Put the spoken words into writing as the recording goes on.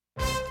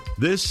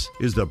This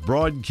is the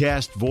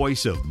broadcast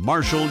voice of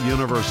Marshall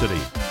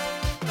University.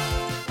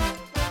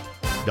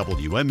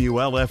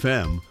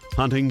 WMUL-FM,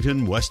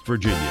 Huntington, West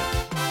Virginia.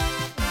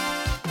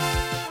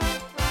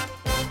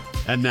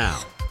 And now,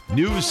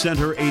 News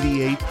Center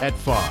 88 at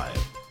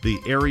 5, the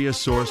area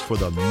source for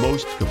the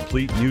most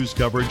complete news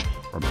coverage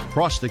from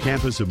across the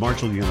campus of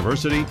Marshall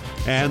University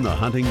and the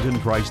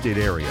Huntington Tri-State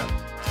area.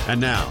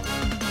 And now,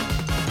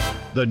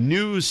 the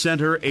News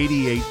Center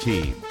 88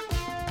 team.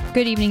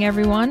 Good evening,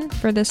 everyone.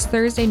 For this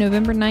Thursday,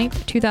 November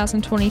 9th,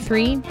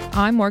 2023,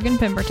 I'm Morgan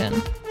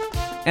Pemberton.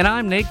 And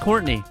I'm Nate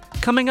Courtney.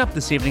 Coming up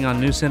this evening on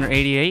News Center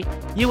 88,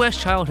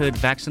 U.S. childhood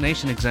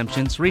vaccination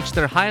exemptions reached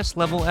their highest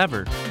level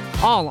ever.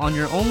 All on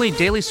your only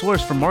daily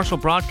source for Marshall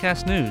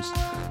broadcast news.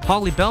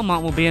 Holly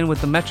Belmont will be in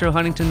with the Metro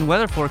Huntington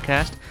weather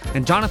forecast,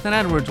 and Jonathan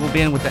Edwards will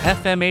be in with the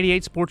FM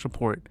 88 sports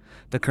report.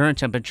 The current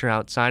temperature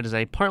outside is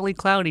a partly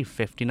cloudy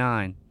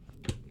 59.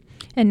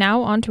 And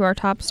now on to our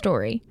top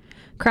story.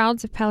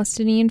 Crowds of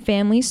Palestinian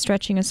families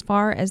stretching as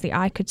far as the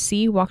eye could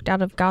see walked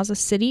out of Gaza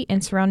City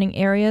and surrounding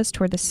areas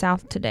toward the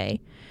south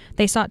today.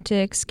 They sought to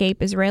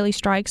escape Israeli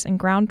strikes and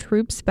ground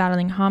troops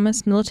battling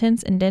Hamas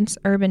militants in dense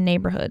urban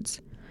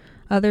neighborhoods.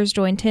 Others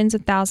joined tens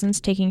of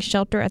thousands taking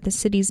shelter at the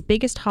city's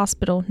biggest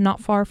hospital not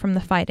far from the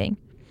fighting.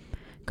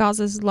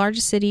 Gaza's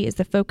largest city is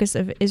the focus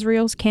of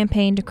Israel's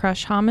campaign to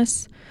crush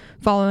Hamas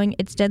following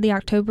its deadly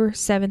October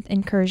 7th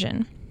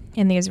incursion.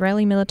 And the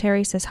Israeli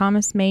military says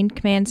Hamas' main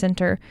command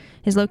center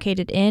is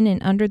located in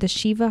and under the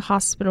Shiva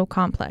hospital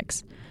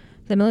complex.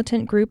 The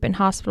militant group and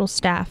hospital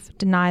staff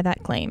deny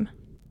that claim.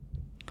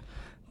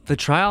 The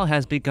trial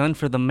has begun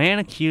for the man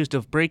accused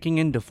of breaking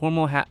into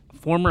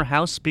former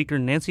House Speaker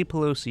Nancy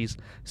Pelosi's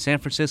San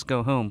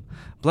Francisco home,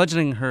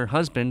 bludgeoning her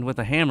husband with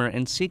a hammer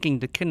and seeking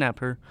to kidnap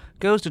her,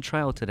 goes to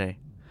trial today.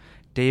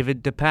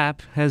 David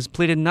DePape has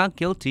pleaded not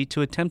guilty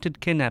to attempted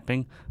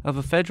kidnapping of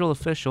a federal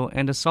official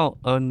and assault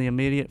on the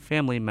immediate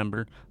family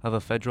member of a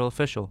federal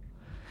official.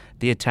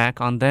 The attack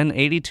on then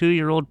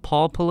 82-year-old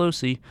Paul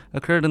Pelosi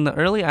occurred in the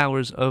early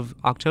hours of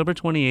October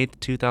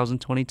 28,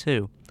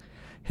 2022.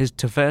 His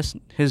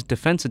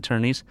defense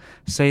attorneys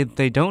say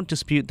they don't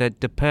dispute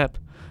that DePape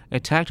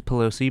attacked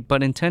Pelosi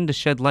but intend to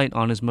shed light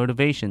on his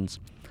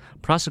motivations.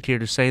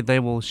 Prosecutors say they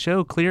will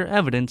show clear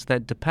evidence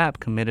that DePape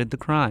committed the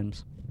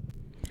crimes.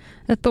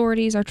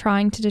 Authorities are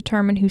trying to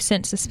determine who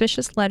sent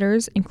suspicious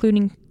letters,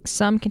 including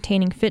some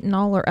containing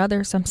fentanyl or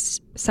other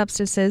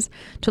substances,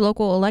 to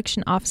local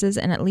election offices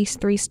in at least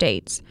 3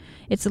 states.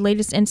 It's the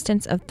latest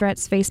instance of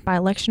threats faced by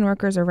election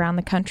workers around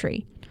the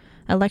country.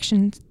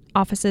 Election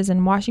offices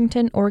in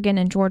Washington, Oregon,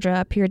 and Georgia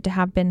appeared to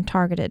have been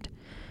targeted.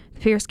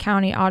 The Pierce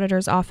County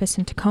Auditor's Office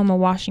in Tacoma,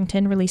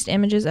 Washington, released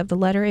images of the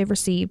letter it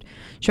received,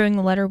 showing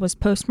the letter was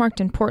postmarked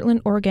in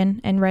Portland,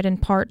 Oregon, and read in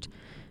part,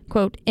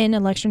 quote, "In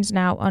elections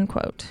now,"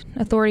 unquote.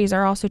 Authorities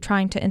are also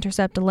trying to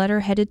intercept a letter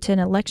headed to an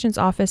elections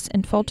office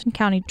in Fulton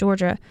County,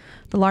 Georgia,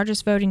 the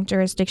largest voting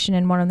jurisdiction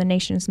in one of the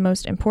nation's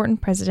most important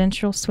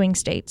presidential swing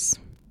states.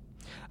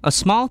 A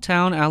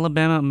small-town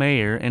Alabama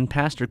mayor and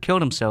pastor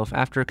killed himself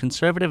after a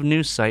conservative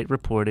news site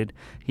reported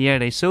he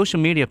had a social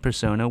media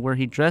persona where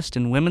he dressed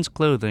in women's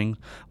clothing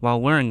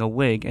while wearing a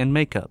wig and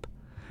makeup.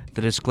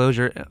 The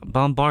disclosure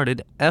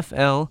bombarded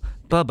F.L.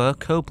 Bubba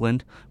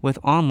Copeland with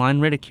online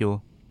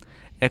ridicule.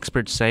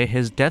 Experts say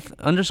his death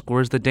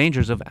underscores the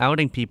dangers of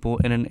outing people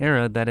in an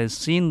era that has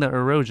seen the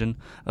erosion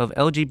of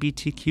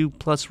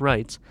LGBTQ+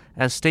 rights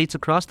as states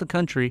across the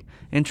country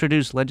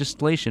introduce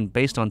legislation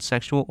based on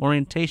sexual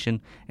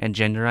orientation and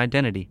gender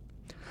identity.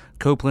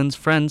 Copeland's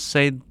friends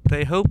say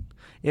they hope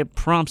it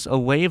prompts a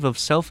wave of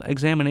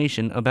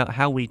self-examination about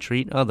how we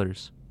treat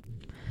others.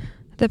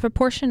 The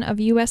proportion of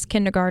U.S.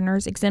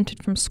 kindergartners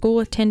exempted from school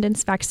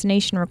attendance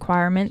vaccination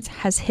requirements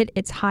has hit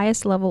its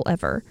highest level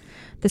ever.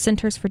 The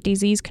Centers for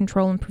Disease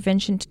Control and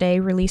Prevention today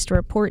released a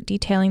report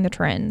detailing the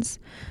trends.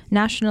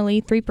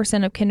 Nationally,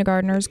 3% of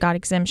kindergartners got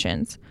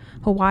exemptions.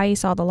 Hawaii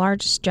saw the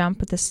largest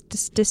jump, with the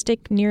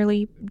statistic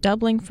nearly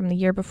doubling from the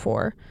year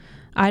before.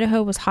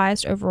 Idaho was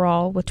highest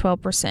overall, with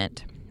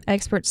 12%.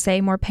 Experts say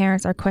more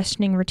parents are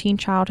questioning routine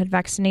childhood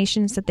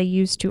vaccinations that they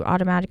used to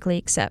automatically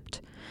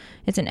accept.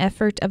 It's an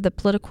effort of the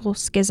political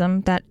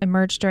schism that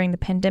emerged during the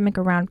pandemic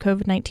around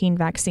COVID-19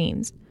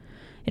 vaccines.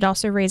 It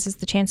also raises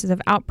the chances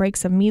of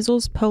outbreaks of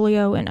measles,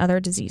 polio, and other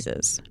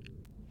diseases.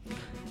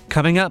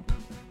 Coming up,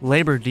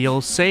 labor deal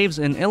saves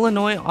an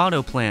Illinois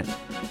auto plant.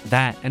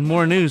 That and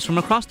more news from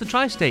across the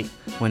tri-state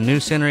when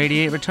News Center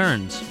 88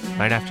 returns,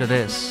 right after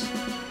this.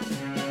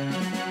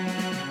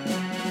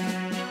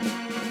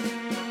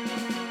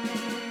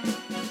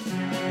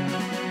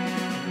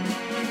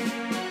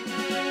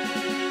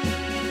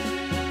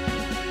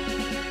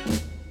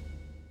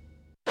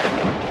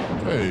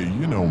 Hey,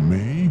 you know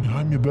me.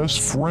 I'm your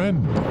best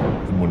friend.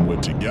 And when we're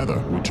together,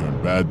 we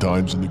turn bad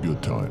times into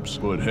good times.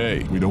 But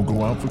hey, we don't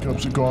go out for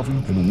cups of coffee,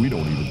 and we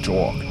don't even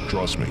talk.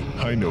 Trust me,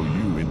 I know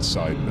you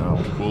inside and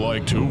out. We're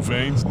like two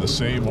veins in the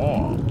same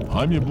arm.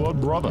 I'm your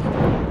blood brother.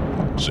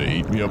 So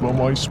heat me up on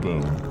my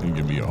spoon and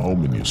give me a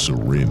home in your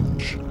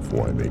syringe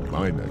before I make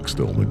my next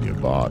home in your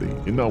body.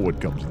 You know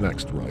what comes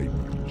next, right?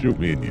 Shoot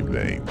me in your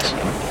veins.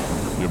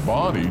 Your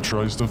body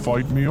tries to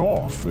fight me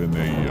off in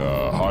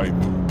a high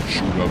noon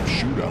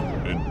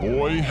shootout. And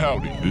boy,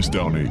 howdy, this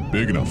town ain't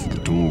big enough for the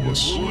two of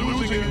us.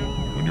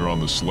 When you're on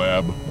the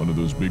slab, under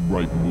those big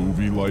bright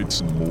movie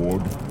lights in the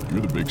morgue,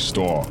 you're the big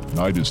star, and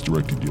I just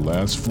directed your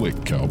last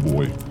flick,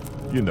 cowboy.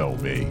 You know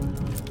me.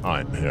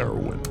 I'm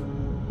heroin.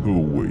 Who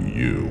were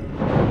you?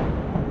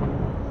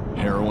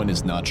 Heroin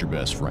is not your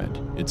best friend.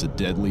 It's a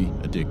deadly,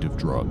 addictive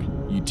drug.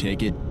 You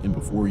take it, and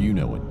before you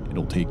know it,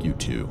 it'll take you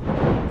too.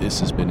 This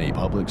has been a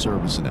public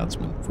service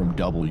announcement from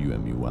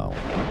WMUL.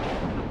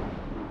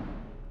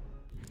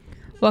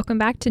 Welcome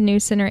back to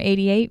News Center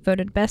 88,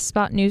 voted Best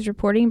Spot News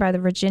Reporting by the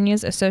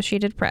Virginia's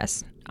Associated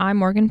Press. I'm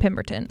Morgan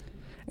Pemberton.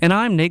 And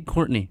I'm Nate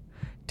Courtney.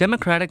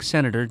 Democratic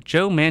Senator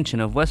Joe Manchin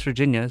of West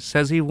Virginia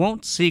says he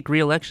won't seek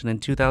re-election in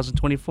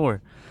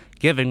 2024,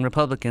 giving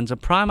Republicans a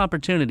prime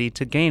opportunity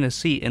to gain a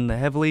seat in the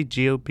heavily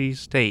GOP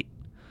state.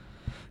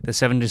 The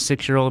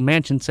 76-year-old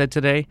Manchin said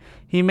today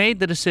he made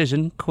the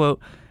decision, quote,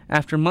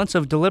 after months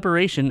of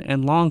deliberation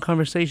and long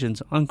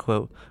conversations,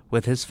 unquote,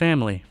 with his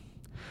family.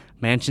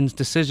 Manchin's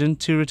decision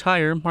to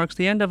retire marks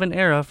the end of an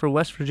era for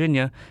West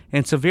Virginia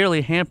and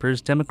severely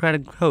hampers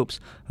Democratic hopes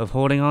of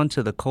holding on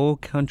to the coal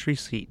country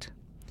seat.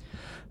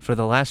 For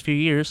the last few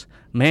years,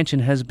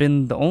 Manchin has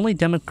been the only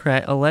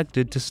Democrat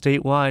elected to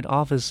statewide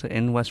office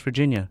in West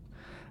Virginia.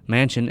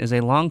 Manchin is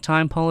a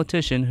longtime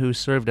politician who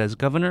served as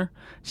governor,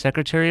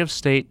 secretary of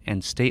state,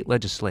 and state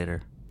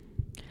legislator.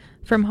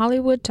 From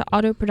Hollywood to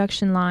auto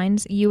production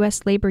lines,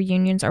 U.S. labor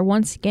unions are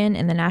once again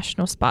in the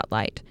national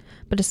spotlight.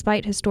 But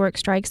despite historic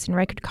strikes and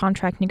record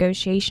contract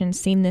negotiations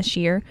seen this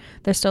year,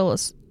 there's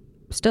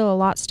still a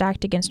lot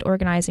stacked against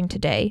organizing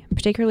today,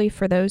 particularly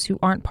for those who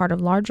aren't part of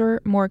larger,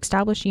 more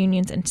established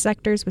unions in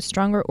sectors with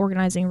stronger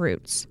organizing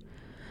roots.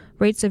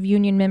 Rates of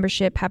union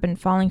membership have been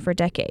falling for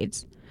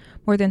decades.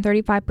 More than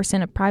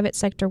 35% of private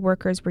sector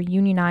workers were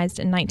unionized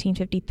in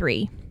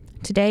 1953.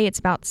 Today, it's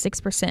about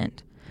 6%.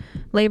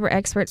 Labor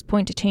experts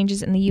point to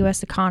changes in the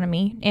U.S.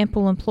 economy,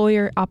 ample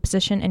employer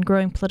opposition, and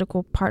growing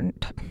political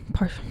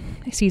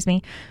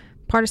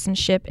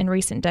partisanship in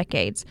recent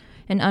decades.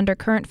 And under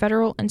current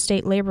federal and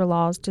state labor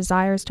laws,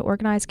 desires to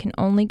organize can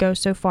only go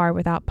so far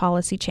without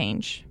policy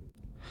change.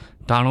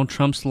 Donald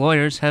Trump's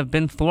lawyers have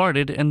been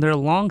thwarted in their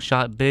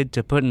long-shot bid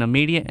to put an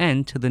immediate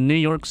end to the New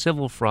York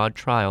civil fraud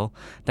trial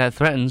that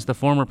threatens the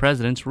former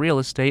president's real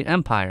estate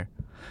empire.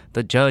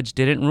 The judge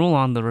didn't rule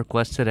on the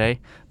request today,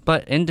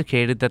 but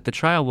indicated that the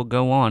trial will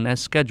go on as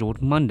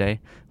scheduled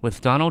Monday,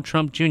 with Donald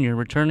Trump Jr.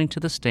 returning to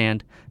the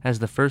stand as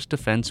the first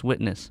defense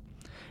witness.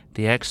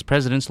 The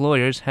ex-president's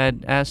lawyers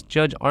had asked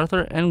Judge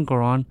Arthur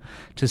Engoron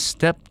to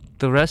skip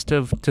the rest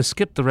of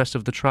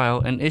the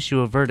trial and issue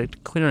a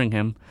verdict clearing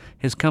him,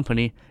 his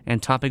company,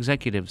 and top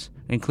executives,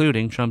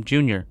 including Trump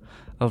Jr.,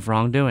 of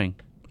wrongdoing.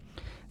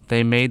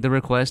 They made the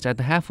request at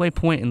the halfway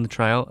point in the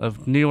trial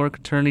of New York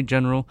Attorney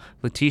General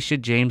Letitia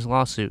James'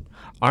 lawsuit,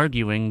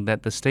 arguing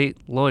that the state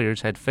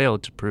lawyers had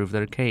failed to prove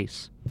their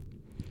case.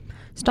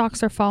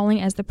 Stocks are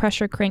falling as the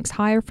pressure cranks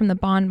higher from the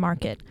bond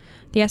market.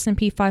 The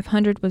S&P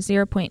 500 was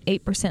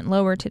 0.8%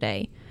 lower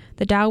today.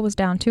 The Dow was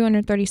down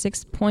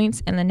 236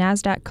 points, and the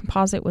Nasdaq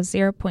Composite was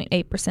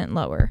 0.8%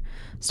 lower.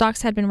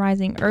 Stocks had been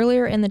rising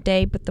earlier in the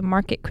day, but the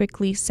market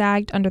quickly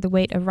sagged under the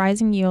weight of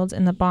rising yields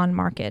in the bond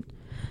market.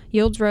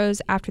 Yields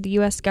rose after the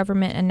U.S.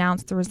 government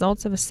announced the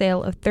results of a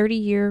sale of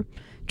 30-year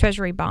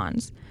Treasury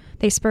bonds.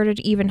 They spurted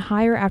even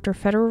higher after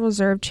Federal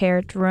Reserve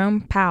Chair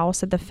Jerome Powell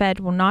said the Fed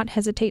will not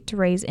hesitate to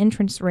raise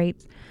interest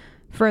rates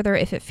further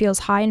if it feels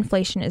high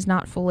inflation is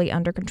not fully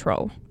under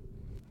control.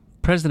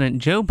 President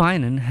Joe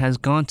Biden has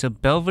gone to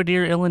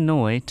Belvidere,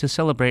 Illinois to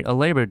celebrate a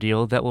labor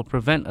deal that will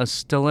prevent a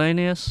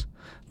Stellantis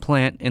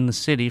plant in the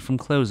city from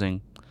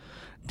closing.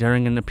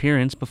 During an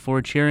appearance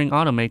before cheering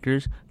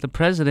automakers, the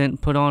president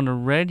put on a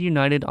red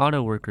United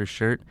Auto Workers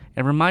shirt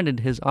and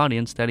reminded his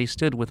audience that he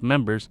stood with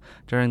members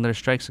during their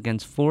strikes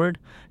against Ford,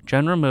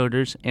 General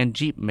Motors, and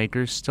Jeep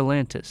makers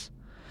Stellantis.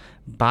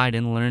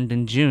 Biden learned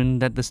in June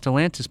that the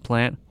Stellantis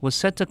plant was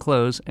set to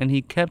close, and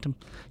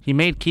he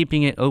made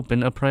keeping it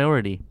open a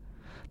priority.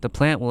 The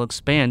plant will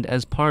expand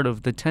as part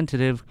of the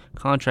tentative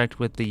contract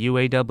with the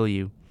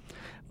UAW.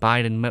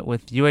 Biden met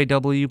with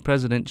UAW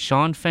President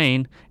Shawn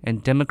Fain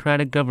and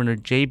Democratic Governor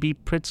J.B.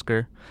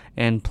 Pritzker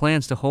and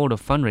plans to hold a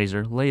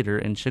fundraiser later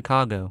in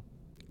Chicago.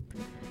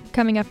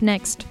 Coming up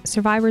next,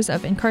 survivors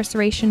of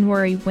incarceration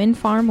worry wind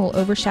farm will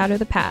overshadow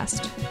the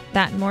past.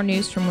 That and more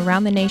news from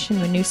around the nation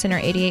when News Center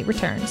 88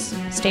 returns.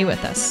 Stay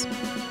with us.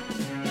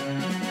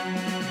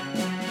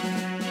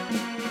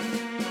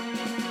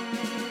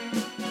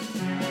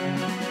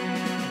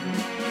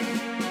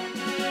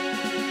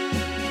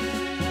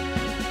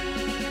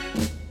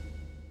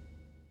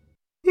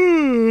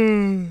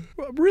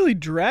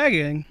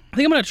 dragging. I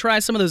think I'm going to try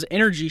some of those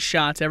energy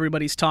shots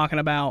everybody's talking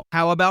about.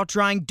 How about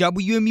trying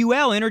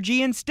WMUL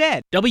Energy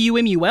instead?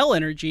 WMUL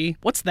Energy?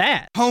 What's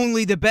that?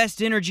 Only the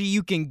best energy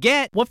you can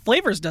get. What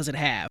flavors does it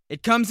have?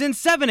 It comes in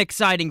 7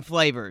 exciting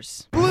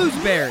flavors.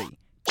 Bluesberry,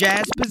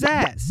 Jazz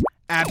Pizzazz,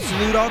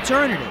 Absolute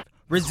Alternative,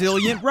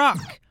 Resilient Rock,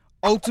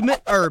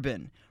 Ultimate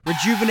Urban,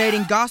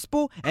 Rejuvenating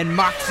Gospel, and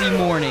Moxie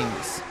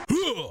Mornings.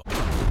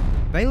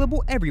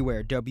 Available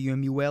everywhere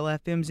WMUL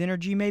FM's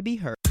energy may be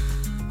heard.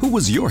 Who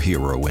was your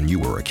hero when you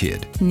were a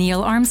kid?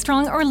 Neil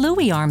Armstrong or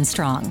Louis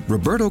Armstrong?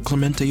 Roberto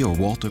Clemente or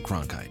Walter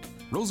Cronkite?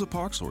 Rosa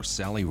Parks or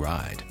Sally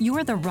Ride?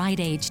 You're the right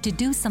age to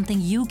do something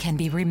you can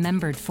be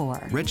remembered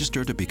for.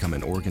 Register to become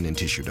an organ and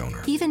tissue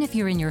donor. Even if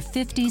you're in your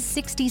 50s,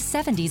 60s,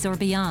 70s, or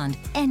beyond,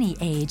 any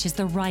age is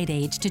the right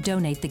age to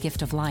donate the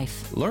gift of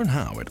life. Learn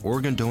how at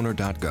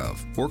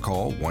organdonor.gov or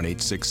call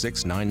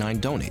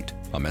 1-866-99-DONATE.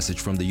 A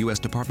message from the U.S.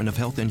 Department of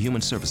Health and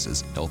Human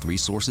Services, Health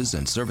Resources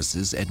and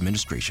Services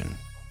Administration.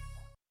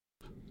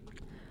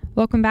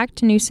 Welcome back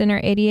to News Center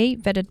 88,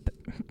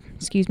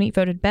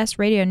 voted Best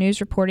Radio News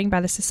Reporting by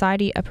the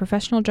Society of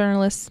Professional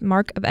Journalists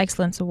Mark of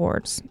Excellence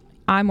Awards.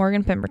 I'm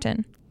Morgan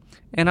Pemberton.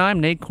 And I'm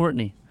Nate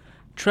Courtney.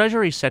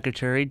 Treasury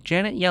Secretary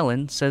Janet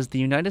Yellen says the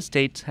United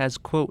States has,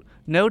 quote,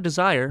 no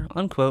desire,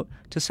 unquote,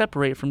 to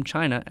separate from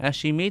China as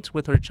she meets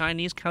with her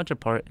Chinese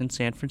counterpart in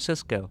San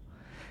Francisco.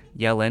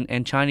 Yellen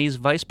and Chinese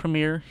Vice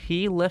Premier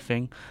He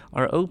Lifeng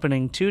are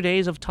opening 2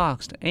 days of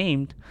talks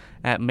aimed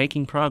at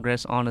making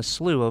progress on a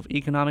slew of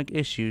economic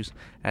issues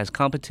as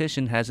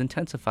competition has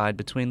intensified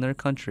between their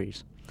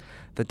countries.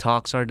 The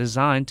talks are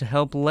designed to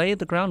help lay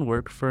the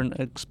groundwork for an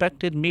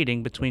expected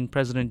meeting between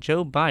President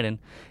Joe Biden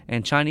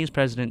and Chinese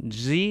President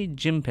Xi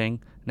Jinping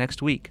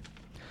next week.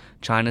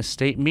 China's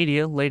state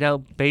media laid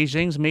out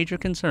Beijing's major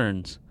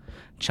concerns.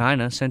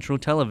 China Central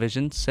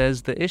Television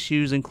says the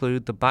issues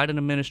include the Biden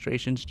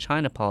administration's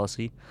China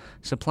policy,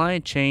 supply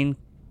chain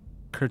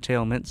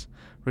curtailments,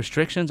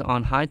 restrictions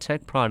on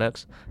high-tech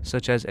products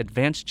such as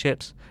advanced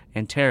chips,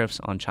 and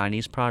tariffs on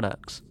Chinese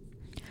products.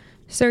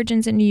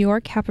 Surgeons in New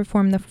York have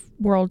performed the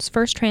world's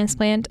first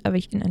transplant of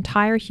an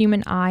entire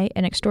human eye,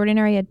 an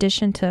extraordinary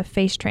addition to a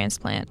face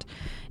transplant.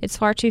 It's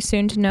far too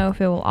soon to know if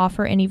it will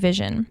offer any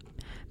vision.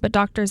 But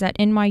doctors at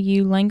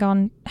NYU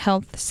Langone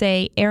Health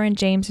say Aaron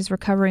James is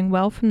recovering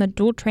well from the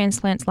dual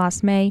transplants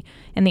last May,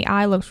 and the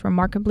eye looks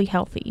remarkably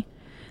healthy.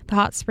 The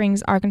Hot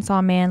Springs,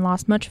 Arkansas man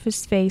lost much of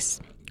his face,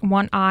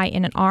 one eye,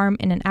 and an arm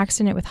in an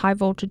accident with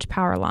high-voltage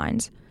power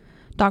lines.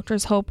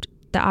 Doctors hoped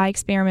the eye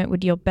experiment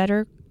would yield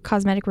better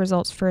cosmetic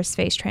results for his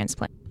face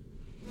transplant.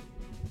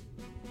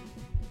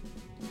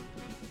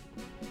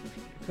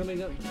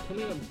 Coming up.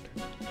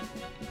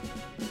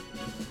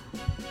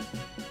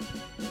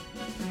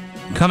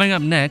 Coming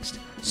up next,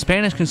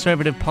 Spanish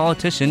conservative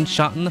politician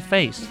shot in the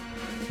face.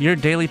 Your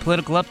daily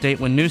political update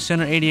when News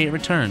Center 88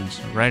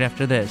 returns, right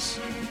after this.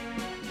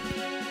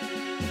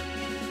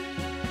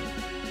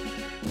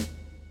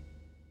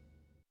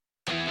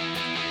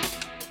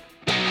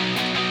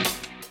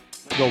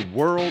 The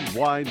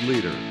worldwide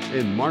leader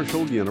in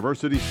Marshall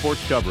University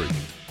sports coverage.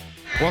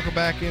 Welcome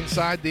back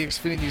inside the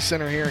Xfinity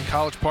Center here in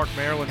College Park,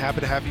 Maryland. Happy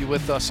to have you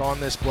with us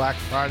on this Black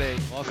Friday.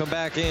 Welcome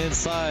back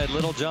inside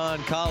Little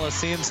John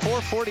Coliseum's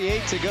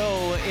 4:48 to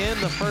go in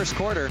the first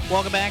quarter.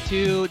 Welcome back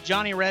to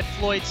Johnny Red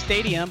Floyd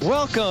Stadium.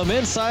 Welcome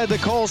inside the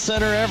Kohl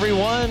Center,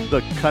 everyone.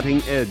 The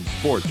Cutting Edge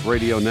Sports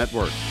Radio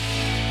Network.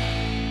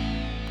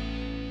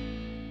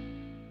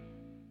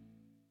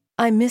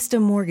 I missed a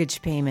mortgage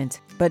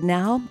payment, but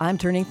now I'm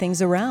turning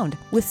things around.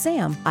 With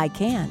Sam, I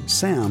can.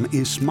 Sam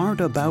is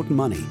Smart About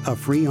Money, a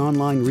free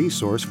online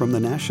resource from the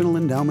National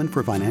Endowment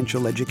for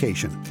Financial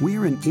Education.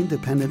 We're an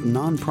independent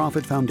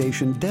nonprofit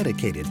foundation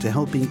dedicated to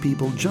helping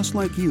people just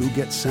like you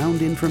get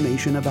sound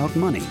information about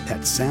money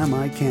at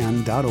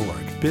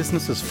samican.org.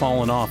 Business has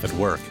fallen off at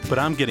work, but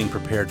I'm getting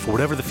prepared for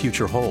whatever the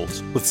future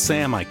holds. With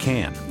Sam, I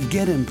can.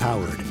 Get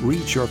empowered.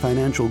 Reach your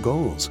financial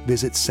goals.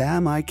 Visit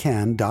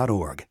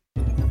samican.org.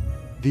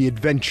 The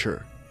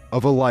adventure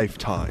of a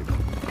lifetime.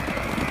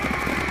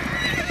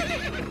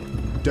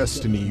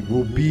 Destiny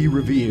will be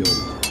revealed.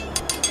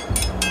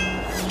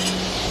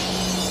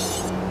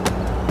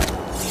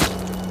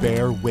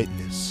 Bear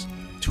witness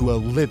to a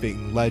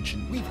living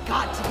legend. We've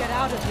got to get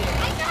out of here.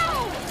 I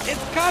know!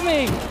 It's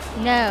coming!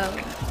 No.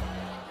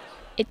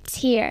 It's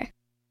here.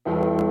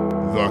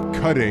 The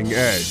Cutting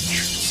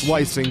Edge.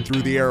 Slicing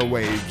through the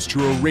airwaves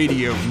to a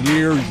radio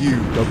near you.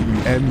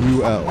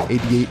 WMUL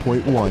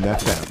 88.1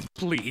 FM.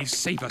 Please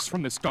save us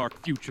from this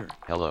dark future.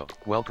 Hello,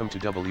 welcome to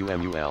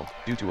WMUL.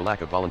 Due to a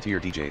lack of volunteer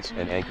DJs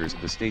and anchors,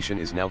 the station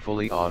is now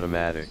fully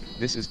automatic.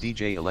 This is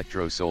DJ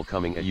Electro Soul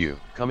coming at you.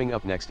 Coming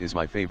up next is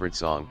my favorite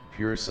song,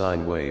 Pure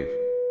Sine Wave.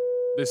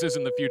 This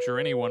isn't the future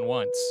anyone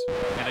wants,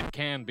 and it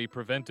can be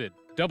prevented.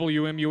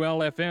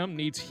 WMUL-FM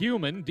needs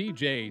human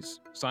DJs.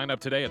 Sign up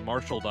today at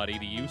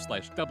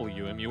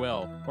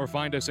marshall.edu/WMUL or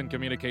find us in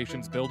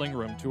Communications Building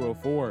Room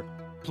 204.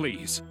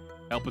 Please,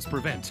 help us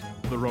prevent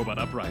the robot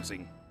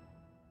uprising.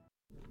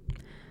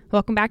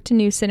 Welcome back to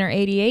News Center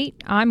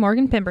 88. I'm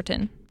Morgan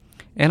Pemberton.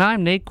 And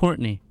I'm Nate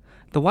Courtney.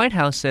 The White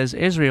House says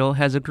Israel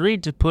has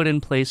agreed to put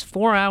in place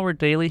 4-hour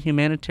daily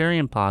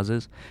humanitarian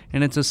pauses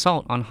in its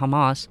assault on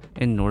Hamas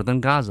in northern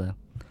Gaza.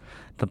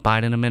 The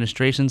Biden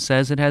administration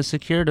says it has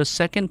secured a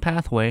second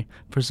pathway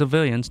for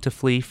civilians to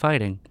flee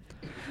fighting.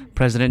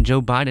 President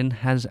Joe Biden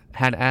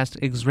had asked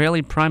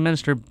Israeli Prime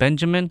Minister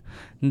Benjamin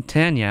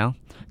Netanyahu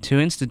to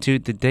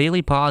institute the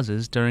daily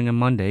pauses during a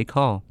Monday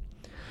call.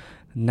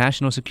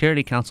 National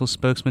Security Council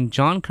spokesman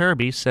John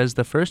Kirby says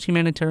the first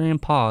humanitarian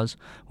pause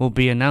will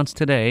be announced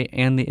today,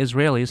 and the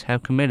Israelis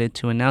have committed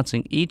to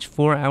announcing each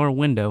 4-hour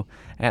window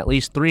at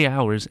least 3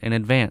 hours in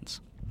advance.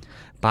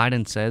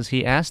 Biden says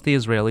he asked the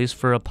Israelis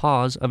for a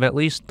pause of at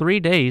least 3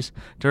 days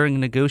during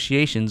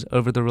negotiations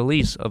over the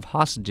release of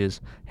hostages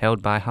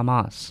held by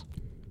Hamas.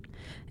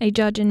 A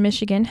judge in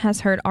Michigan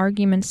has heard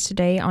arguments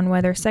today on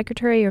whether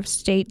Secretary of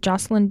State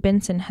Jocelyn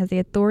Benson has the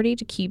authority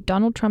to keep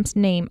Donald Trump's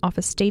name off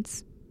a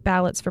state's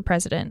ballots for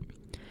president.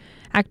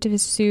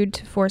 Activists sued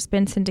to force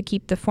Benson to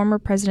keep the former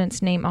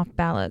president's name off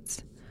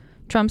ballots.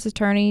 Trump's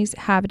attorneys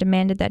have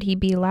demanded that he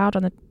be allowed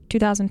on the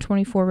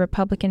 2024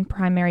 Republican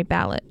primary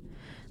ballot.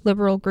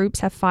 Liberal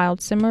groups have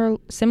filed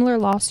similar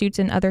lawsuits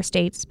in other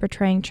states,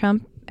 portraying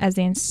Trump as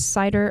the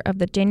inciter of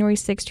the January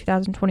 6,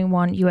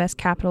 2021 U.S.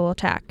 Capitol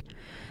attack.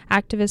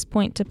 Activists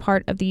point to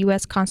part of the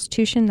U.S.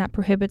 Constitution that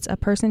prohibits a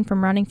person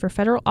from running for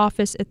federal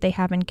office if they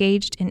have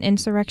engaged in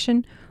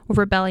insurrection or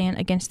rebellion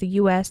against the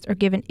U.S. or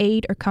given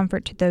aid or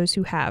comfort to those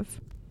who have.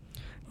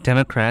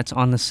 Democrats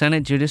on the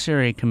Senate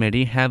Judiciary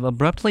Committee have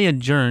abruptly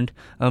adjourned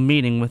a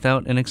meeting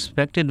without an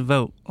expected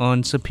vote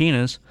on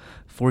subpoenas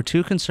for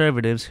 2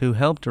 conservatives who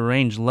helped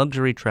arrange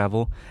luxury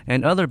travel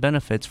and other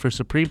benefits for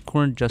Supreme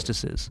Court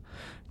justices.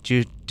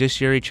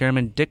 Judiciary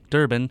Chairman Dick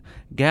Durbin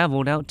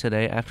gavelled out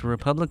today after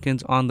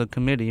Republicans on the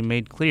committee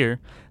made clear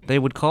they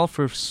would call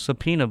for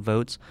subpoena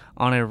votes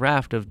on a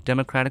raft of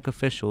Democratic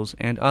officials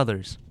and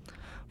others.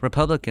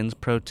 Republicans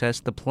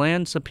protest the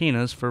planned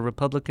subpoenas for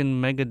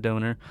Republican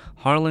megadonor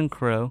Harlan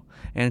Crow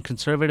and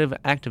conservative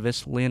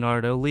activist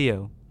Leonardo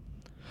Leo.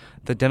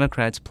 The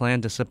Democrats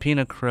plan to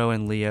subpoena Crow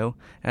and Leo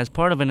as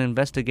part of an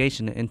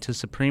investigation into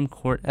Supreme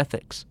Court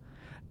ethics.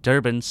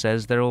 Durbin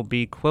says there will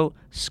be, quote,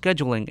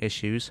 scheduling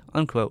issues,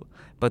 unquote,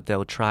 but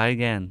they'll try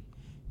again.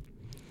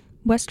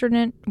 Western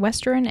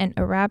and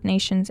Arab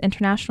nations,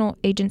 international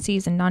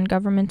agencies, and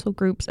non-governmental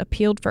groups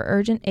appealed for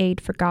urgent aid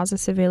for Gaza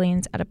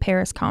civilians at a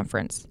Paris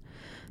conference.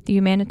 The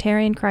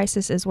humanitarian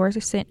crisis is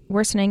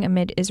worsening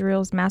amid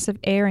Israel's massive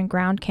air and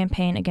ground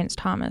campaign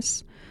against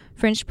Hamas.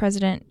 French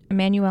President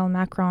Emmanuel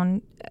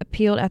Macron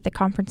appealed at the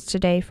conference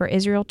today for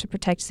Israel to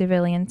protect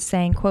civilians,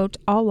 saying, quote,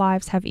 all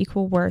lives have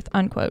equal worth,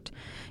 unquote.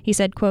 He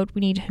said, quote,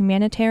 we need a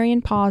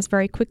humanitarian pause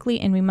very quickly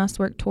and we must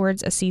work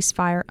towards a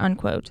ceasefire,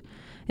 unquote.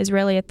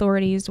 Israeli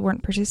authorities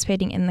weren't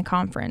participating in the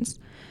conference.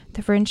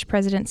 The French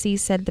presidency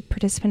said the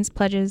participants'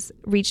 pledges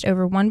reached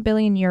over 1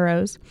 billion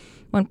euros,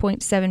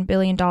 $1.7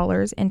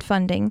 billion in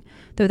funding,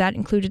 though that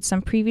included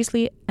some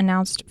previously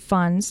announced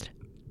funds,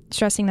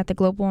 stressing that the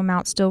global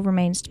amount still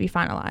remains to be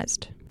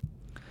finalized.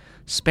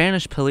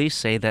 Spanish police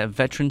say that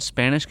veteran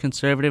Spanish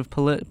conservative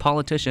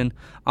politician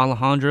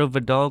Alejandro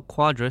Vidal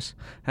Quadras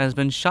has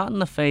been shot in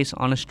the face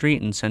on a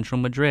street in central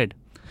Madrid.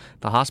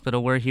 The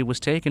hospital where he was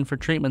taken for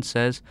treatment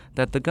says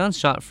that the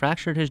gunshot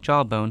fractured his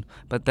jawbone,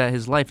 but that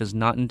his life is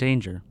not in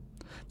danger.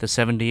 The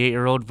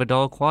 78-year-old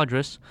Vidal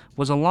Quadras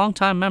was a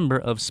longtime member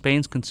of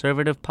Spain's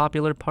Conservative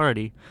Popular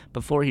Party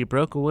before he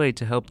broke away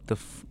to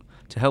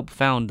help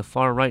found the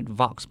far-right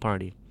Vox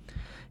party.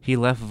 He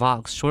left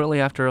Vox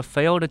shortly after a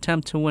failed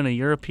attempt to win a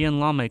European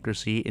lawmaker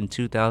seat in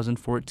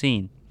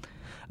 2014.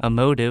 A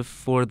motive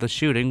for the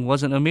shooting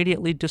wasn't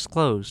immediately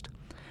disclosed.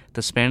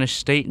 The Spanish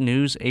state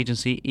news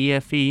agency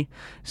EFE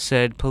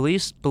said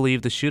police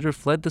believe the shooter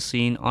fled the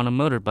scene on a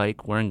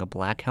motorbike wearing a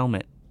black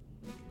helmet.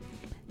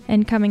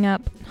 And coming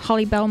up,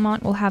 Holly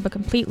Belmont will have a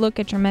complete look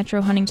at your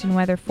Metro Huntington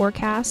weather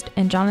forecast,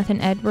 and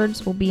Jonathan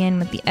Edwards will be in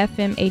with the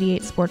FM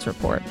 88 Sports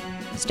Report.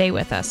 Stay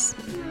with us.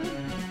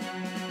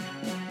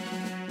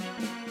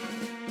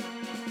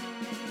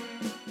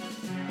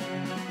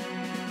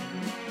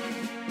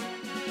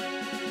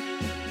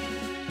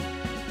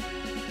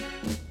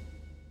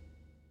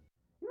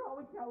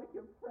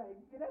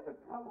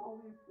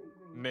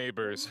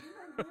 Neighbors.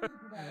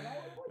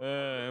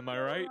 Am I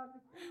right?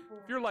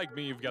 If you're like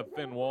me, you've got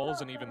thin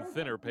walls and even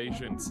thinner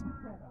patience.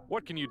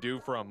 What can you do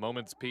for a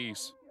moment's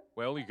peace?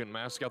 Well, you can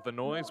mask out the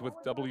noise with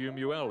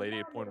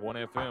WMUL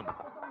 88.1 FM.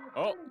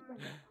 Oh,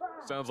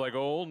 sounds like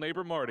old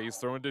neighbor Marty's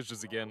throwing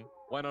dishes again.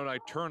 Why don't I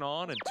turn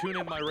on and tune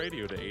in my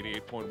radio to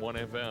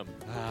 88.1 FM?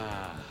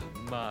 Ah,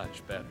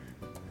 much better.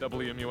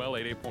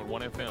 WMUL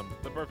 88.1 FM,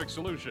 the perfect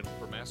solution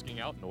for masking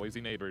out noisy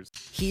neighbors.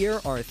 Here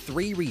are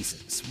 3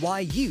 reasons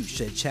why you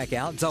should check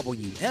out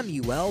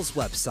WMUL's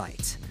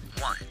website.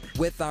 1.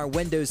 With our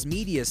Windows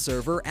Media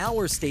Server,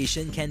 our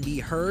station can be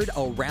heard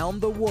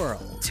around the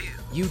world. 2.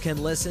 You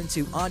can listen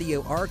to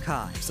audio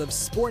archives of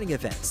sporting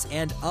events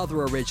and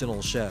other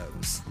original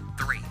shows.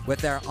 3.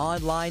 With our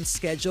online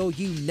schedule,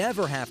 you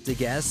never have to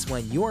guess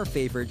when your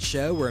favorite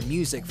show or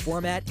music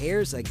format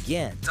airs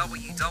again.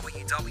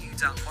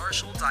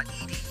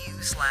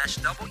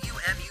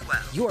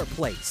 www.marshall.edu/WMUL. Your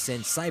place in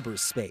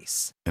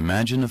cyberspace.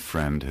 Imagine a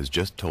friend has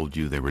just told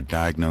you they were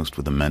diagnosed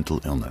with a mental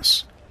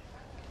illness.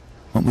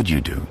 What would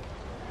you do?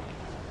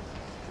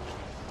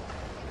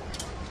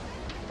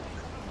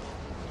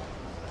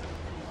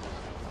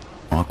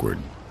 Awkward,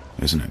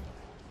 isn't it?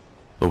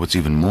 But what's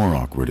even more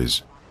awkward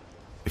is,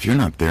 if you're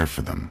not there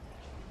for them,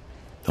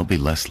 they'll be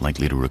less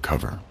likely to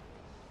recover.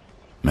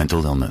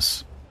 Mental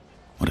illness.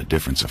 What a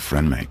difference a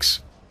friend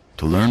makes.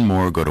 To learn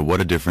more, go to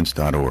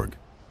whatadifference.org.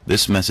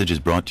 This message is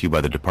brought to you by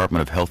the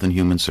Department of Health and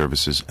Human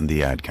Services and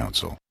the Ad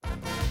Council.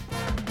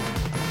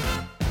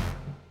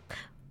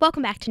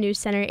 Welcome back to News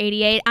Center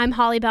 88. I'm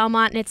Holly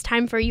Belmont, and it's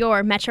time for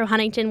your Metro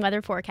Huntington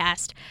weather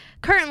forecast.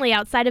 Currently,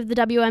 outside of the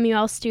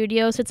WMUL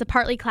studios, it's a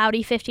partly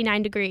cloudy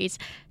 59 degrees.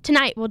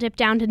 Tonight, we'll dip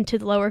down into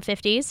the lower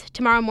 50s.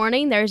 Tomorrow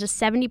morning, there is a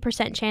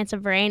 70% chance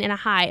of rain and a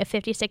high of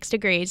 56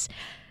 degrees.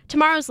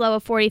 Tomorrow's low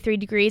of 43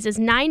 degrees is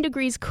 9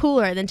 degrees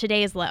cooler than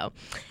today's low.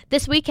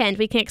 This weekend,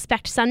 we can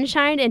expect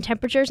sunshine and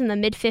temperatures in the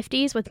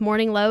mid-50s with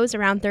morning lows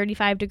around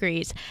 35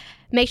 degrees.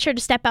 Make sure to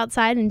step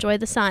outside and enjoy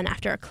the sun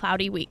after a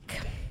cloudy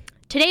week.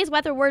 Today's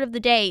weather word of the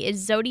day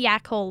is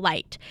zodiacal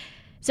light.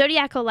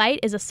 Zodiacal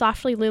light is a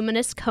softly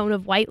luminous cone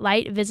of white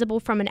light visible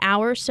from an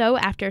hour or so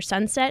after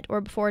sunset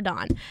or before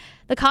dawn.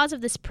 The cause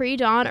of this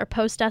pre-dawn or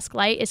post-dusk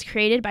light is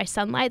created by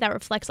sunlight that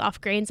reflects off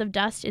grains of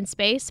dust in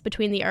space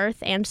between the Earth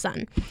and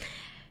sun.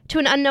 To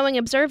an unknowing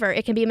observer,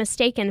 it can be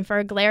mistaken for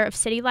a glare of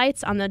city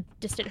lights on the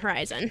distant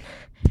horizon.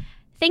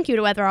 Thank you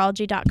to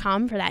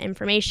weatherology.com for that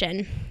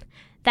information.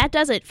 That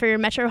does it for your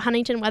Metro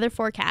Huntington weather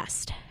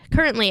forecast.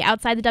 Currently,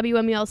 outside the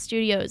WMUL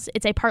studios,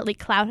 it's a partly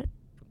cloudy,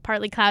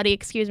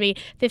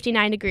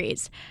 59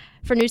 degrees.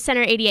 For News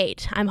Center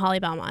 88, I'm Holly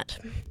Belmont.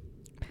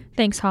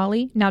 Thanks,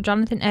 Holly. Now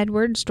Jonathan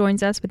Edwards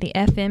joins us with the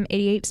FM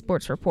 88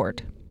 Sports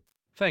Report.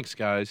 Thanks,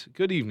 guys.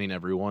 Good evening,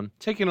 everyone.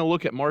 Taking a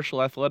look at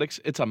Marshall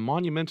Athletics, it's a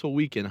monumental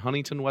week in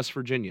Huntington, West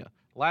Virginia.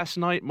 Last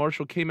night,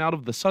 Marshall came out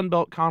of the Sun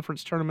Belt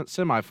Conference Tournament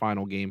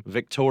semifinal game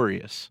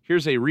victorious.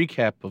 Here's a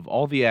recap of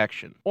all the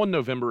action. On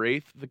November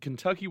 8th, the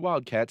Kentucky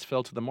Wildcats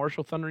fell to the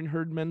Marshall Thundering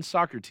Herd men's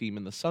soccer team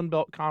in the Sun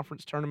Belt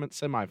Conference Tournament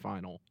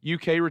semifinal.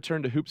 UK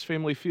returned to Hoops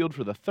Family Field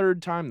for the third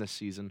time this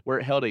season, where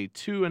it held a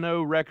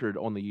 2-0 record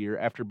on the year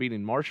after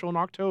beating Marshall in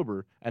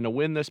October and a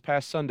win this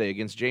past Sunday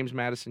against James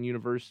Madison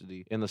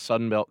University in the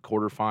Sun Belt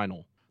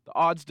quarterfinal. The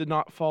odds did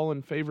not fall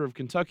in favor of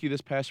Kentucky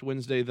this past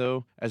Wednesday,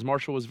 though, as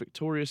Marshall was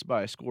victorious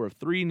by a score of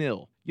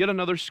 3-0. Yet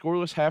another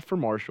scoreless half for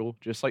Marshall,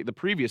 just like the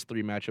previous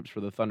three matchups for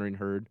the Thundering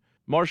Herd.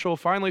 Marshall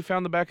finally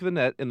found the back of the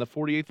net in the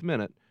 48th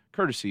minute,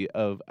 courtesy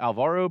of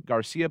Alvaro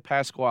Garcia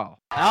Pascual.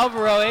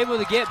 Alvaro able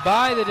to get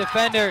by the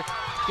defender.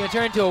 Going to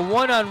turn into a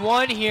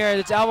one-on-one here.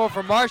 That's Alvaro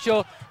for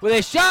Marshall with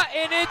a shot,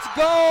 and it's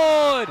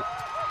good!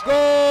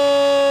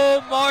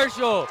 Goal,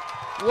 Marshall!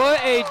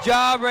 What a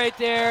job right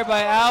there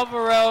by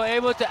Alvaro,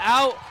 able to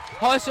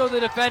out-hustle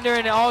the defender,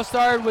 and it all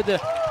started with the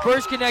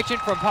first connection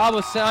from Pablo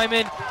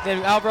Simon,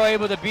 then Alvaro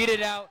able to beat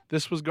it out.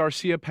 This was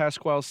Garcia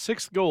Pascual's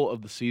sixth goal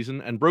of the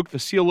season and broke the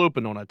seal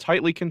open on a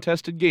tightly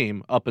contested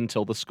game up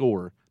until the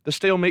score. The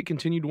stalemate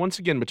continued once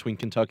again between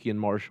Kentucky and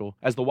Marshall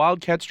as the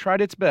Wildcats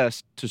tried its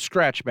best to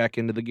scratch back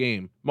into the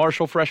game.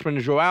 Marshall freshman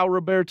Joao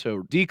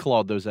Roberto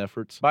declawed those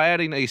efforts by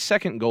adding a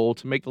second goal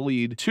to make the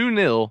lead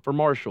 2-0 for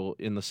Marshall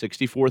in the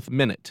 64th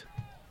minute.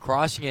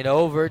 Crossing it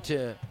over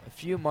to a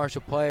few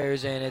Marshall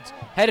players, and it's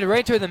headed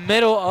right to the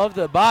middle of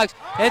the box.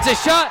 And it's a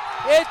shot.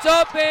 It's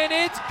up, and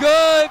it's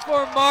good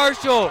for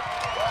Marshall.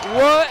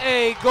 What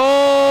a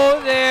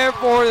goal there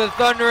for the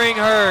Thundering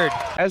Herd.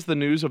 As the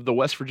news of the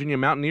West Virginia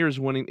Mountaineers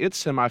winning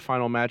its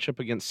semifinal matchup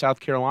against South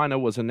Carolina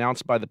was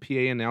announced by the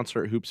PA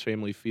announcer at Hoops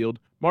Family Field,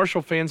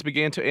 Marshall fans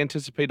began to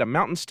anticipate a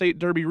Mountain State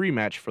Derby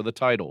rematch for the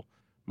title.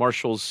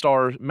 Marshall's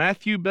star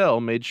Matthew Bell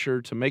made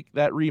sure to make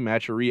that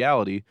rematch a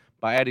reality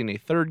by adding a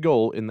third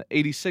goal in the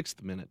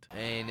 86th minute.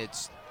 And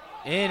it's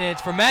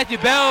for Matthew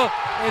Bell,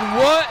 and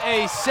what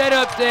a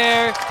setup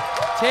there,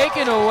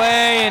 taken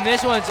away, and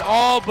this one's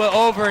all but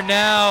over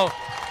now.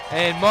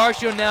 And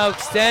Marshall now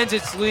extends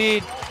its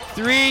lead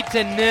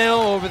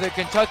 3-0 over the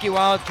Kentucky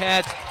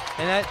Wildcats,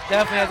 and that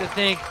definitely have to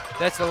think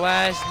that's the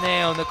last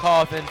nail in the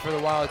coffin for the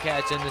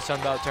Wildcats in the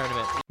Sun Belt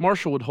tournament.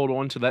 Marshall would hold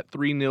on to that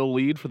 3-0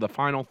 lead for the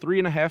final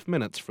 3.5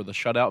 minutes for the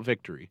shutout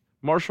victory.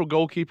 Marshall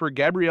goalkeeper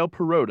Gabriel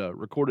Perota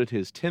recorded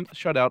his 10th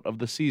shutout of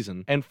the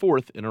season and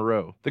 4th in a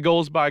row. The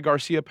goals by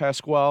Garcia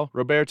Pascual,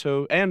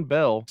 Roberto, and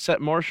Bell set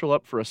Marshall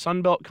up for a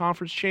Sun Belt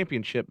Conference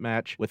Championship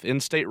match with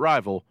in-state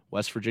rival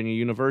West Virginia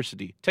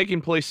University,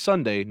 taking place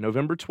Sunday,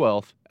 November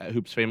 12th at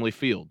Hoops Family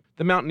Field.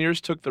 The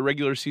Mountaineers took the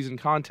regular season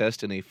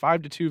contest in a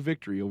 5-2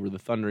 victory over the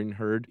Thundering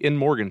Herd in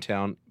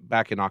Morgantown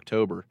back in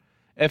October.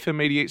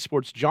 FM 88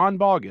 Sports' John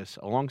Bogus,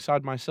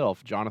 alongside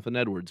myself, Jonathan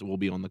Edwards, will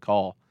be on the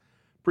call.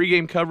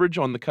 Pre-game coverage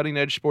on the Cutting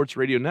Edge Sports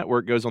Radio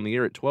Network goes on the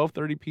air at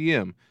 12:30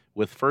 p.m.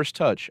 with First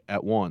Touch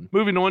at 1.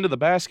 Moving on to the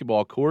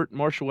basketball court,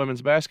 Marshall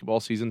women's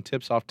basketball season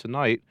tips off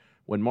tonight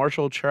when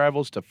Marshall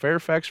travels to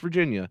Fairfax,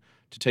 Virginia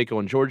to take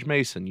on George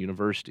Mason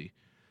University.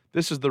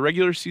 This is the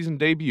regular season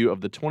debut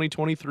of the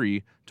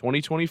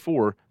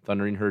 2023-2024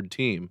 Thundering Herd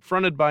team,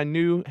 fronted by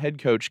new head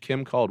coach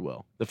Kim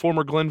Caldwell. The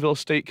former Glenville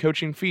State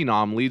coaching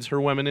phenom leads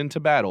her women into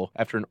battle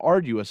after an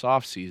arduous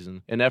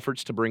offseason in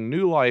efforts to bring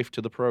new life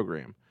to the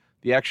program.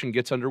 The action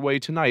gets underway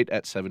tonight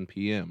at 7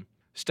 p.m.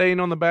 Staying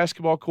on the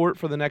basketball court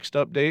for the next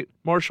update,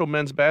 Marshall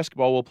men's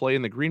basketball will play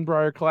in the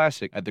Greenbrier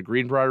Classic at the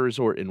Greenbrier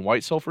Resort in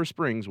White Sulphur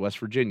Springs, West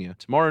Virginia,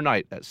 tomorrow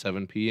night at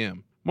 7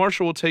 p.m.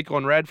 Marshall will take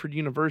on Radford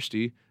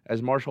University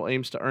as Marshall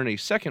aims to earn a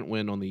second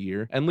win on the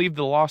year and leave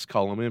the loss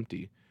column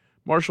empty.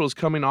 Marshall is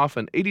coming off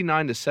an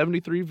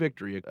 89-73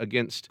 victory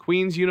against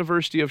Queen's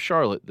University of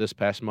Charlotte this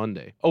past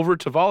Monday. Over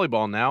to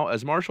volleyball now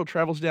as Marshall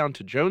travels down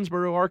to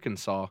Jonesboro,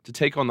 Arkansas to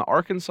take on the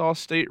Arkansas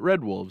State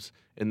Red Wolves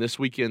in this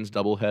weekend's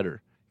doubleheader.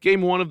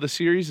 Game 1 of the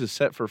series is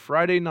set for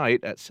Friday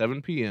night at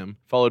 7 p.m.,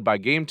 followed by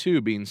Game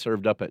 2 being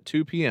served up at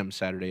 2 p.m.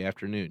 Saturday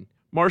afternoon.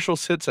 Marshall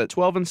sits at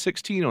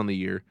 12-16 on the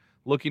year,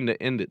 looking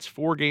to end its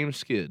 4-game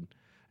skid.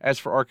 As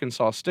for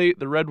Arkansas State,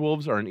 the Red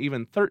Wolves are an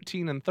even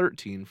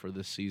 13-13 for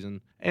this season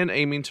and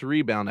aiming to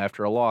rebound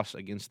after a loss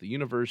against the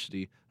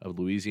University of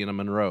Louisiana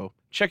Monroe.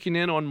 Checking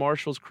in on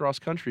Marshall's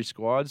cross-country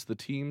squads, the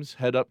teams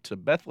head up to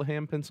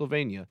Bethlehem,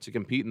 Pennsylvania to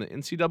compete in the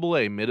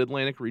NCAA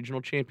Mid-Atlantic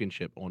Regional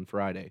Championship on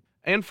Friday.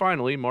 And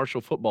finally,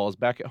 Marshall football is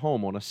back at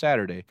home on a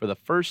Saturday for the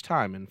first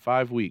time in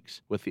 5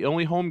 weeks, with the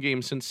only home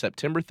game since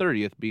September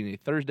 30th being a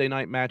Thursday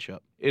night matchup.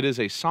 It is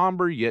a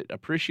somber yet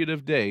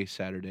appreciative day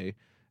Saturday,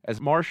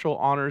 as Marshall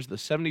honors the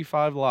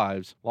 75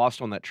 lives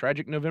lost on that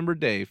tragic November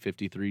day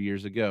 53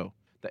 years ago.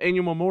 The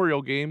annual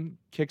memorial game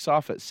kicks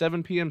off at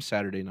 7 p.m.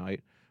 Saturday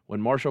night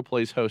when Marshall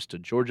plays host to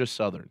Georgia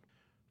Southern.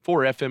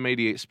 For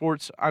FM88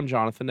 Sports, I'm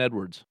Jonathan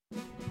Edwards.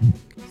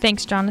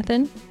 Thanks,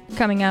 Jonathan.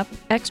 Coming up,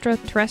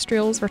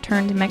 extraterrestrials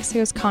return to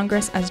Mexico's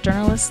Congress as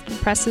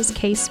journalists presses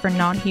case for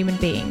non-human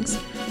beings.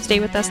 Stay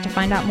with us to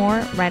find out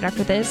more right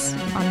after this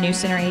on News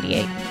Center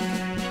 88.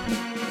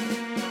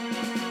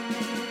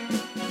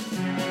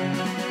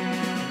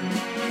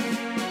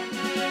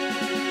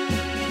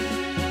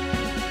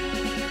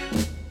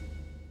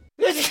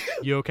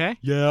 You okay?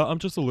 Yeah, I'm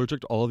just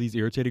allergic to all these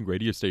irritating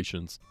radio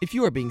stations. If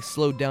you are being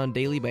slowed down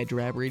daily by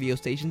drab radio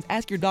stations,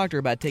 ask your doctor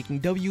about taking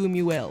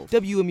WMUL.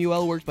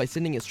 WMUL works by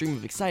sending a stream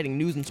of exciting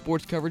news and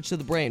sports coverage to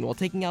the brain while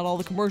taking out all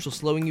the commercials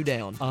slowing you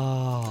down.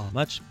 Ah,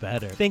 much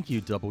better. Thank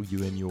you,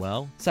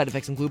 WMUL. Side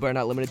effects include but are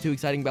not limited to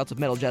exciting bouts of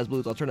metal, jazz,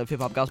 blues, alternative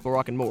hip-hop, gospel,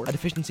 rock, and more. A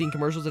deficiency in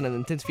commercials and an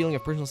intense feeling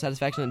of personal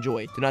satisfaction and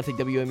joy. Do not take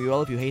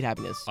WMUL if you hate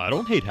happiness. I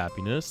don't hate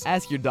happiness.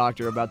 Ask your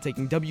doctor about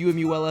taking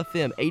WMUL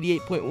FM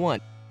 88.1.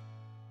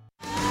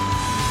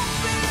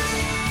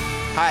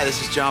 Hi,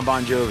 this is John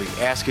Bon Jovi,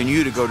 asking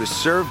you to go to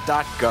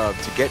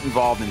serve.gov to get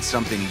involved in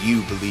something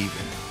you believe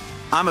in.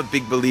 I'm a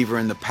big believer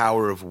in the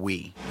power of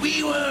we.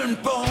 We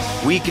weren't born.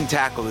 We can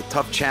tackle the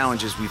tough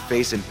challenges we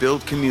face and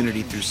build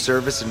community through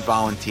service and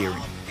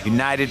volunteering.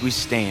 United we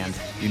stand,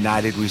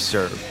 united we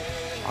serve.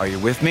 Are you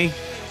with me?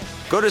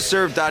 Go to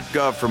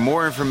serve.gov for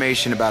more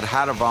information about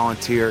how to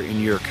volunteer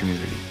in your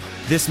community.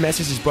 This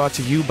message is brought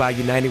to you by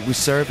United We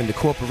Serve and the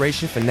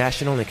Corporation for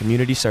National and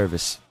Community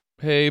Service.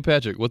 Hey,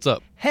 Patrick, what's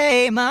up?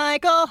 Hey,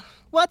 Michael,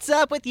 what's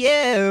up with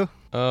you?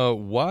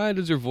 Why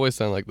does your voice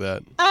sound like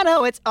that? I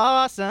know it's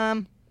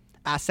awesome.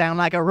 I sound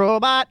like a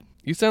robot.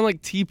 You sound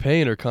like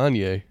T-Pain or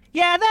Kanye.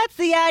 Yeah, that's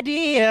the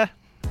idea.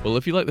 Well,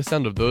 if you like the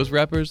sound of those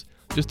rappers,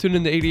 just tune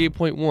in to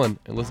 88.1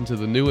 and listen to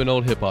the new and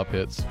old hip-hop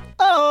hits.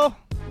 Oh,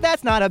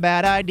 that's not a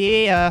bad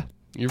idea.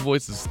 Your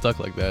voice is stuck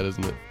like that,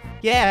 isn't it?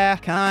 Yeah,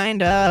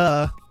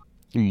 kinda.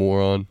 You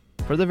moron.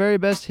 For the very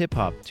best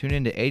hip-hop, tune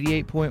in to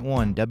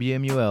 88.1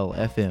 WMUL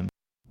FM.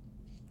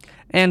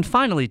 And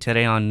finally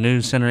today on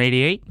News Center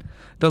 88,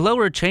 the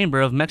lower chamber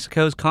of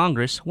Mexico's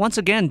Congress once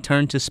again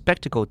turned to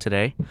spectacle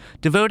today,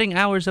 devoting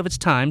hours of its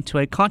time to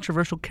a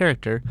controversial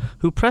character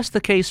who pressed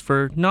the case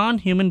for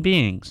non-human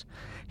beings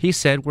he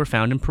said were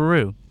found in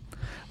Peru.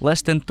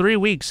 Less than 3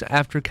 weeks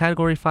after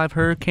Category 5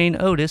 Hurricane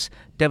Otis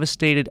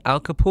devastated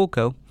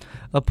Acapulco,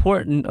 a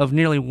port of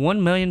nearly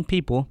 1 million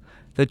people,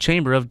 the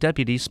Chamber of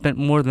Deputies spent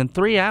more than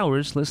 3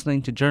 hours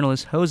listening to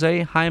journalist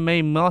Jose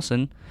Jaime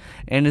Mawson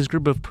and his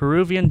group of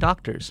Peruvian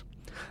doctors.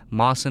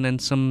 Mawson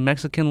and some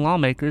Mexican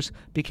lawmakers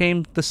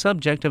became the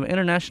subject of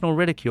international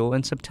ridicule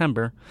in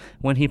September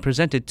when he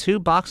presented 2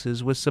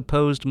 boxes with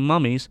supposed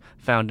mummies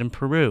found in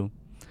Peru.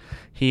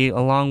 He,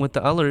 along with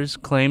the others,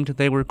 claimed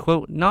they were,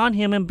 quote,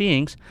 non-human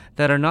beings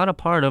that are not a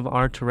part of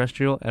our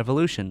terrestrial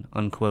evolution,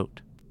 unquote.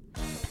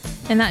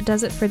 And that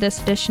does it for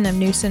this edition of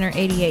News Center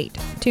 88.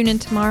 Tune in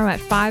tomorrow at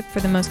 5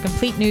 for the most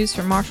complete news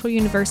from Marshall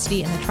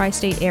University in the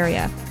tri-state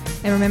area.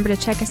 And remember to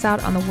check us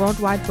out on the World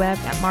Wide Web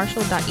at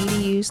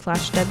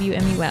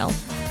marshall.edu/WMUL.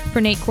 For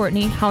Nate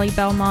Courtney, Holly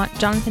Belmont,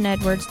 Jonathan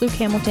Edwards, Luke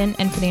Hamilton,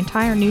 and for the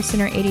entire News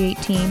Center 88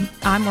 team,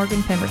 I'm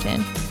Morgan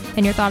Pemberton.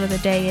 And your thought of the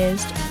day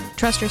is,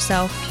 trust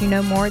yourself, you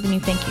know more than you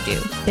think you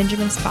do.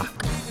 Benjamin Spock.